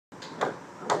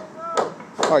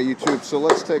Alright YouTube, so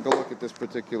let's take a look at this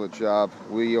particular job.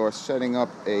 We are setting up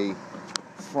a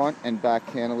front and back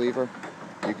cantilever.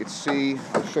 You can see,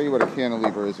 I'll show you what a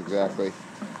cantilever is exactly.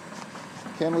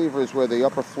 Cantilever is where the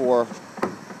upper floor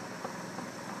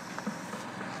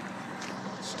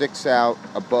sticks out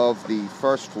above the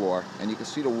first floor, and you can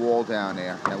see the wall down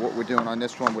there. Now what we're doing on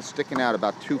this one, we're sticking out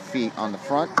about 2 feet on the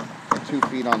front and 2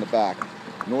 feet on the back.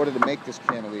 In order to make this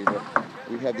cantilever,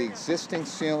 we have the existing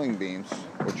ceiling beams,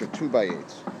 which are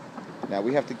 2x8s. Now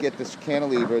we have to get this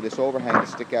cantilever, this overhang, to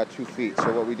stick out 2 feet.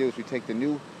 So what we do is we take the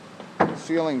new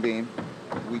ceiling beam,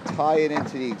 we tie it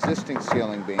into the existing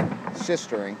ceiling beam,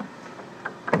 sistering,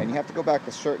 and you have to go back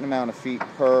a certain amount of feet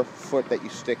per foot that you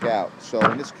stick out. So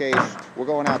in this case, we're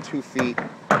going out 2 feet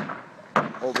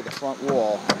over the front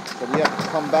wall. So we have to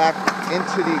come back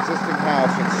into the existing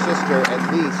house and sister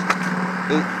at least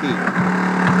 8 feet.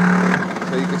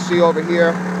 So you can see over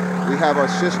here, we have our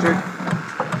sistered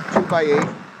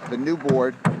 2x8, the new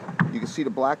board. You can see the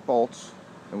black bolts,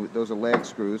 and those are lag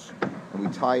screws, and we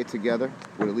tie it together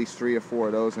with at least 3 or 4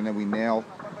 of those, and then we nail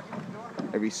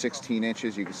every 16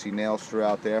 inches. You can see nails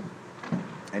throughout there,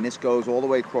 and this goes all the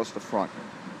way across the front.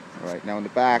 All right, now in the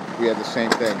back we have the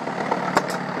same thing,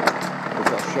 which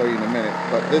I'll show you in a minute.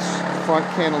 But this front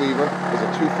cantilever is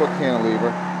a 2-foot cantilever,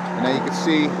 and now you can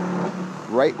see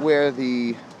right where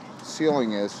the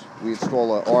ceiling is, we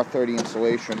install a R30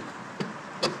 insulation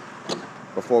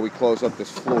before we close up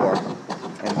this floor.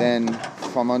 And then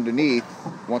from underneath,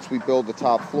 once we build the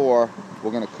top floor,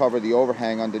 we're going to cover the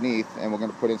overhang underneath, and we're going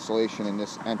to put insulation in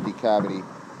this empty cavity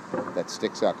that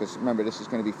sticks out, because remember, this is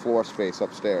going to be floor space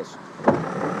upstairs.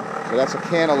 So that's a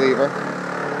cantilever.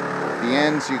 The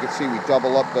ends, you can see we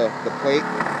double up the plate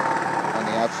on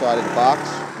the outside of the box.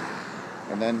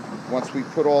 And then once we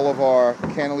put all of our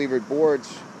cantilevered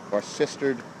boards, our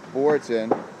sistered boards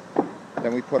in,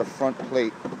 then we put a front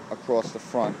plate across the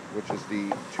front, which is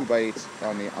the 2x8s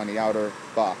on the outer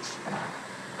box.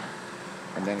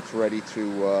 And then it's ready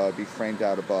to be framed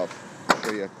out above. I'll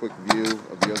show you a quick view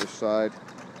of the other side,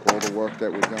 all the work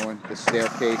that we're doing. The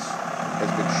staircase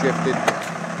has been shifted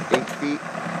 8 feet.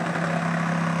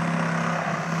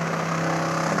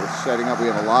 And we're setting up, we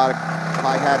have a lot of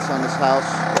hi-hats on this house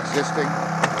existing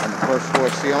on the first floor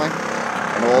ceiling,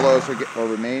 and all those will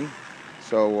remain.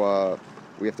 So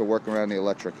we have to work around the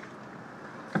electric.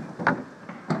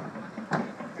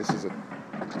 This is a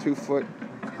 2-foot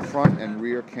front and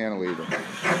rear cantilever.